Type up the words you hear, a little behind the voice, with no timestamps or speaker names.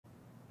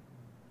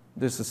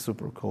this is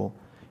super cool,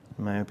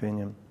 in my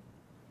opinion.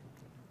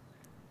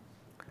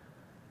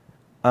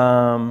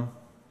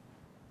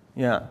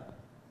 Yeah,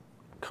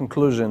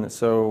 conclusion.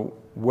 So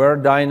where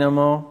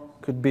DynamO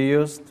could be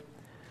used?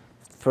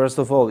 First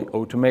of all,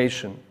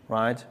 automation,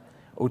 right?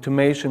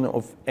 Automation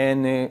of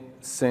any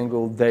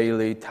single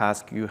daily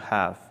task you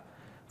have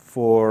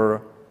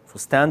for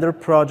standard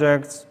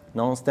projects,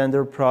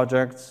 non-standard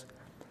projects.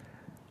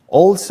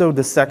 Also,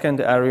 the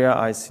second area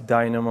I see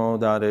DynamO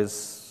that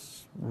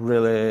is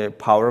really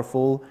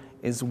powerful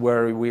is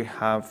where we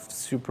have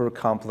super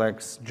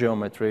complex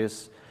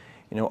geometries.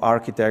 You know,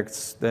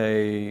 architects,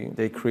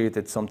 they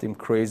created something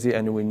crazy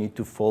and we need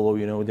to follow,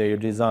 you know, their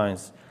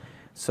designs.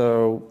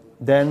 So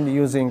then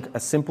using a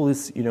simple,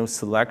 you know,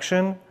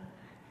 selection,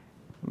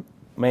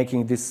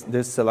 making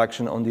this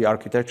selection on the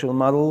architectural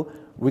model,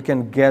 we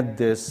can get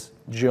this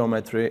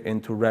geometry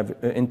into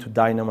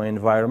DynamO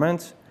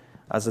environment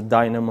as a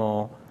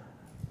DynamO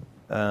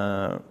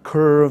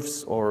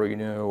curves or, you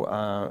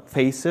know,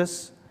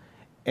 faces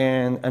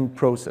and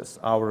process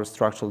our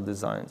structural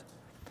designs.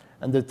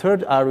 And the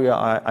third area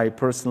I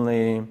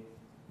personally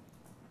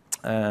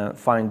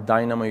find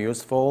DynamO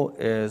useful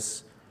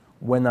is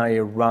when I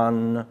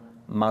run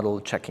model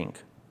checking.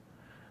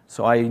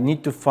 So I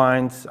need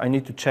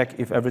to check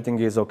if everything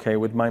is okay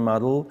with my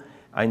model.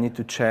 I need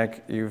to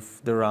check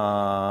if there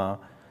are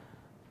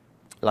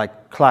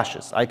like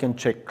clashes. I can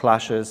check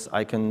clashes.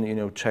 I can, you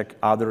know, check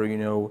other, you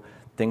know,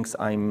 things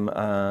I'm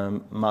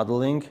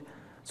modeling.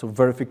 So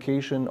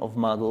verification of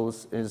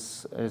models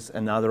is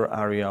another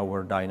area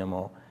where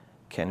DynamO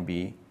can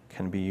be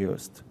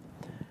used.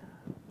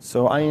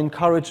 So I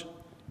encourage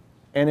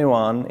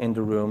anyone in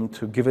the room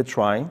to give it a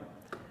try.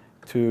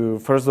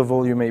 First of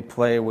all, you may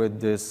play with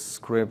this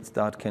script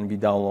that can be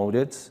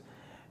downloaded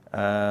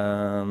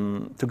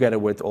together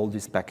with all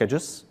these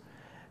packages.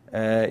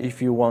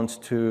 If you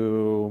want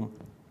to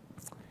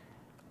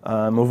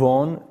move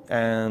on,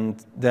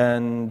 and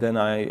then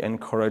I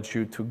encourage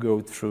you to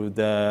go through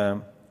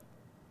the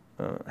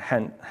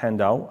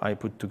handout I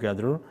put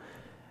together.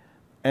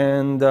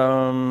 And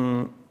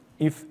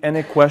if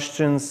any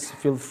questions,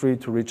 feel free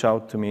to reach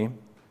out to me.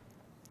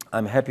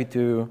 I'm happy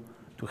to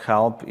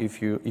help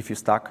if you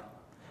stuck.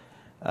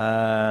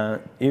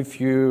 If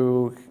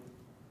you,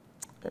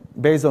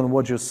 based on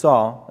what you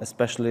saw,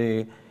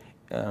 especially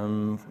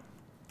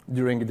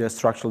during the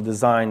structural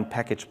design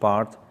package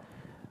part,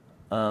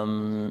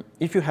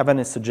 if you have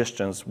any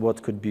suggestions,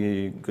 what could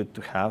be good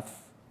to have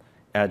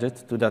added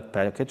to that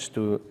package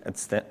to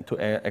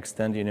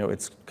extend, you know,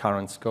 its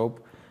current scope,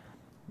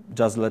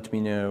 just let me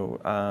know.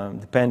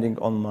 Depending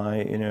on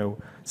my, you know,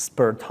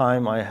 spare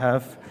time I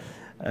have,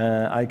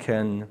 I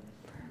can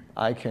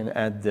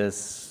add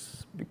this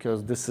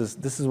because this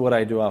is what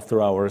I do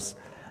after hours.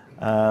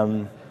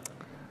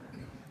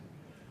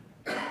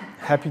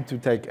 Happy to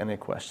take any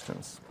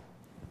questions.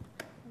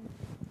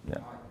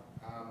 Yeah.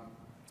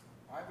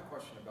 I have a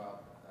question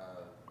about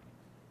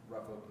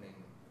rough opening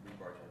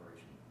rebar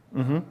generation.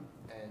 Mm-hmm.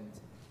 And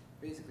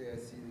basically, I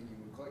see that you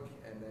would click,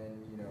 and then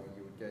you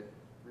would get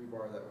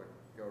rebar that would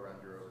go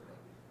around your opening.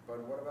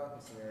 But what about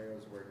in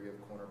scenarios where you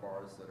have corner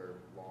bars that are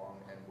long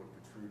and would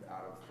protrude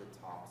out of the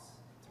top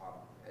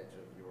edge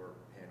of your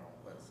panel,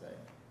 let's say?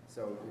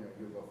 So you have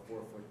a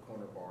 4-foot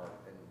corner bar,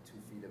 and 2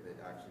 feet of it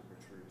actually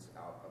protrudes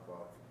out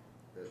above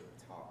the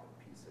top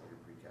piece of your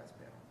precast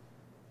panel.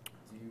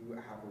 Do you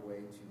have a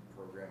way to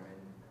program in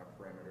a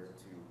parameter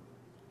to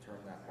turn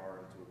that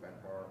bar into a bent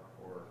bar,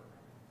 or?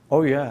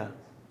 Oh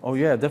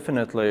yeah,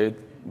 definitely.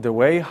 The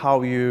way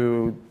how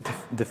you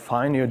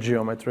define your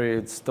geometry,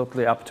 it's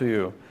totally up to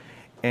you.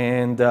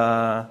 And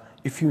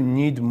if you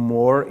need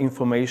more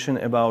information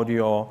about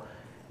your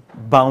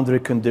boundary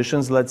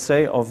conditions, let's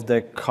say, of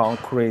the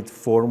concrete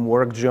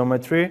formwork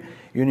geometry,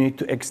 you need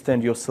to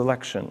extend your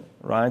selection,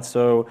 right?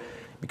 So,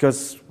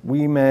 because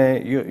we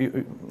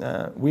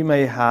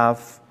may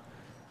have,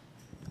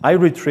 I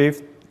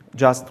retrieved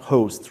just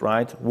hosts,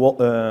 right?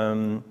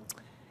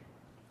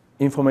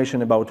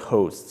 Information about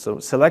hosts. So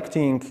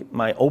selecting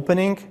my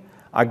opening,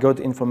 I got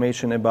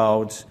information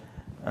about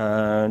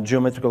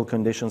geometrical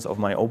conditions of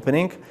my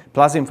opening,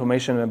 plus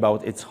information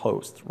about its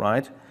host,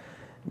 right?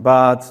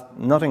 But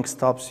nothing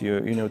stops you,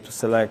 to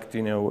select,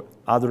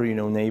 other,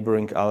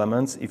 neighboring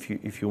elements if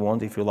you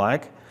want, if you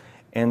like,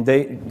 and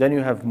then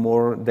you have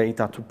more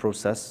data to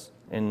process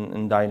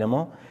in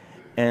DynamO,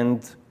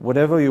 and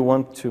whatever you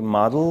want to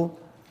model,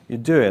 you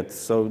do it.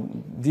 So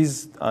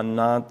these are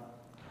not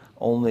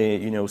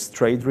only,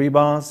 straight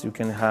rebars. You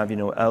can have,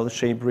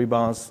 L-shaped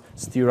rebars,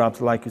 stirrups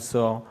like you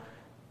saw.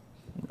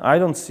 I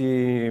don't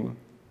see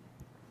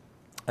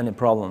any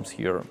problems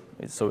here.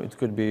 So it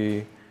can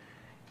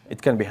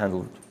be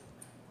handled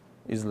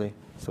easily.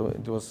 So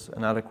it was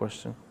another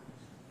question.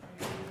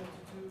 Are you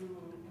able to do,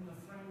 in the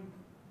frame,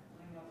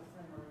 laying out the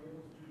frame, are you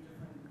able to do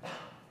different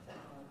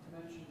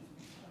dimensions?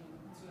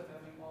 Instead of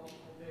having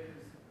multiple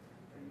bays,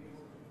 are you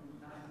able to do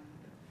 9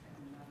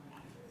 and 9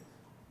 bays?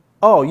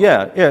 Oh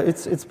yeah,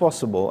 it's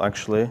possible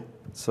actually.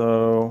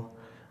 So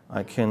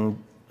I can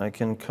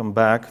come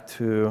back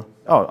to,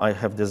 I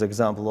have this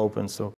example open, so